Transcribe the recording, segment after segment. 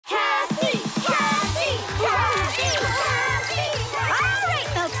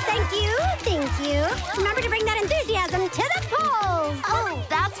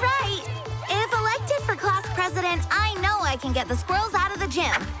can get the squirrels out of the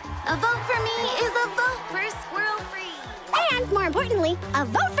gym. A vote for me is a vote for squirrel-free. And more importantly, a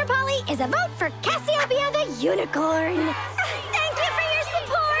vote for Polly is a vote for Cassiopeia the Unicorn. Thank you for your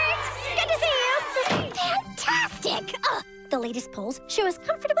support. Good to see you. Fantastic. The latest polls show us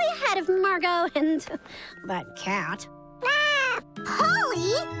comfortably ahead of Margot and that cat.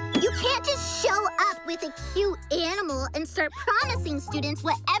 Polly, you can't just show up with a cute animal and start promising students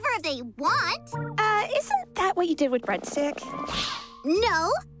whatever they want. Isn't that what you did with Breadstick?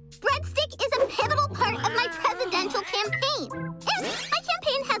 No. Breadstick is a pivotal part of my presidential campaign. And my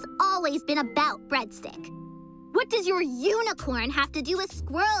campaign has always been about Breadstick. What does your unicorn have to do with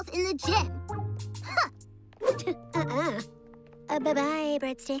squirrels in the gym? Bye-bye,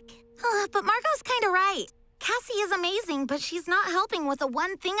 Breadstick. But Margot's kind of right. Cassie is amazing, but she's not helping with the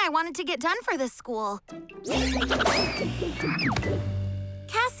one thing I wanted to get done for this school.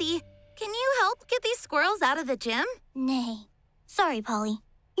 Cassie, can you help get these squirrels out of the gym? Nay. Sorry, Polly.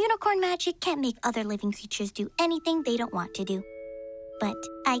 Unicorn magic can't make other living creatures do anything they don't want to do. But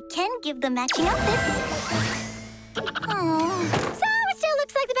I can give them matching outfits. Oh. So it still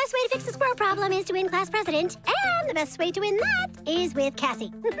looks like the best way to fix the squirrel problem is to win class president. And the best way to win that is with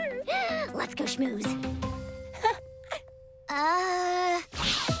Cassie. Let's go schmooze.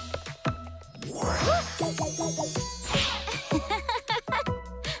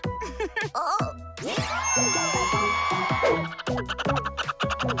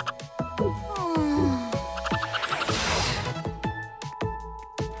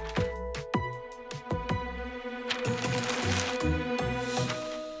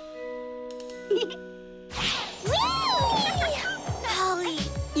 Polly,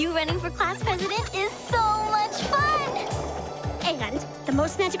 you running for class president is so much fun! And the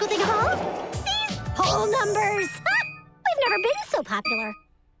most magical thing of all, these poll numbers. We've never been so popular.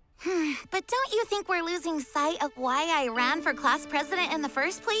 But don't you think we're losing sight of why I ran for class president in the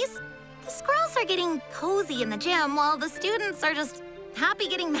first place? The squirrels are getting cozy in the gym while the students are just happy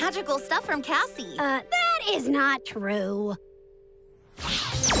getting magical stuff from Cassie. That is not true.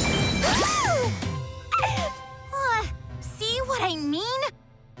 See what I mean?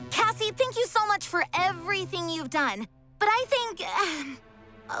 Cassie, thank you so much for everything you've done. But I think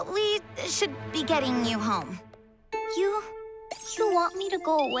we should be getting you home. You want me to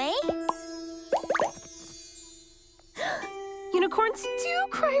go away? Unicorns do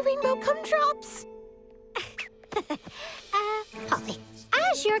cry rainbow gumdrops. Polly,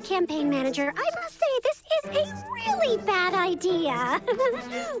 as your campaign manager, I must say this is a really bad idea.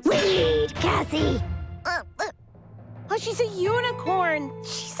 We need Cassie. Oh, she's a unicorn.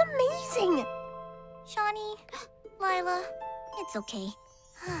 She's amazing. Shawnee, Lila, it's okay.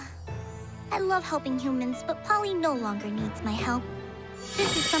 I love helping humans, but Polly no longer needs my help.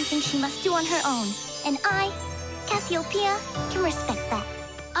 This is something she must do on her own, and I, Cassiopeia, can respect that.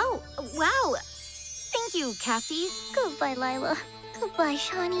 Oh, wow. Thank you, Cassie. Goodbye, Lila. Goodbye,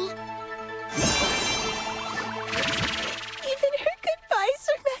 Shawnee. Even her goodbyes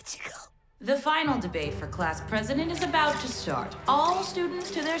are magical. The final debate for class president is about to start. All students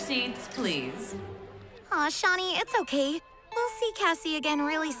to their seats, please. Aw, Shawnee, it's okay. We'll see Cassie again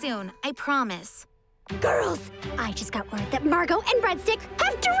really soon, I promise. Girls, I just got word that Margot and Breadstick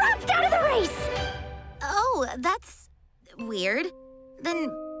have dropped out of the race. Oh, that's weird. Then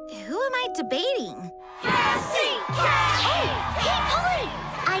who am I debating? Cassie! Hey, Polly!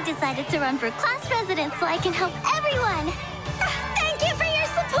 I decided to run for class president so I can help everyone. Thank you for your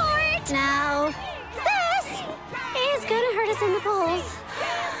support. Now, this is gonna hurt us in the polls.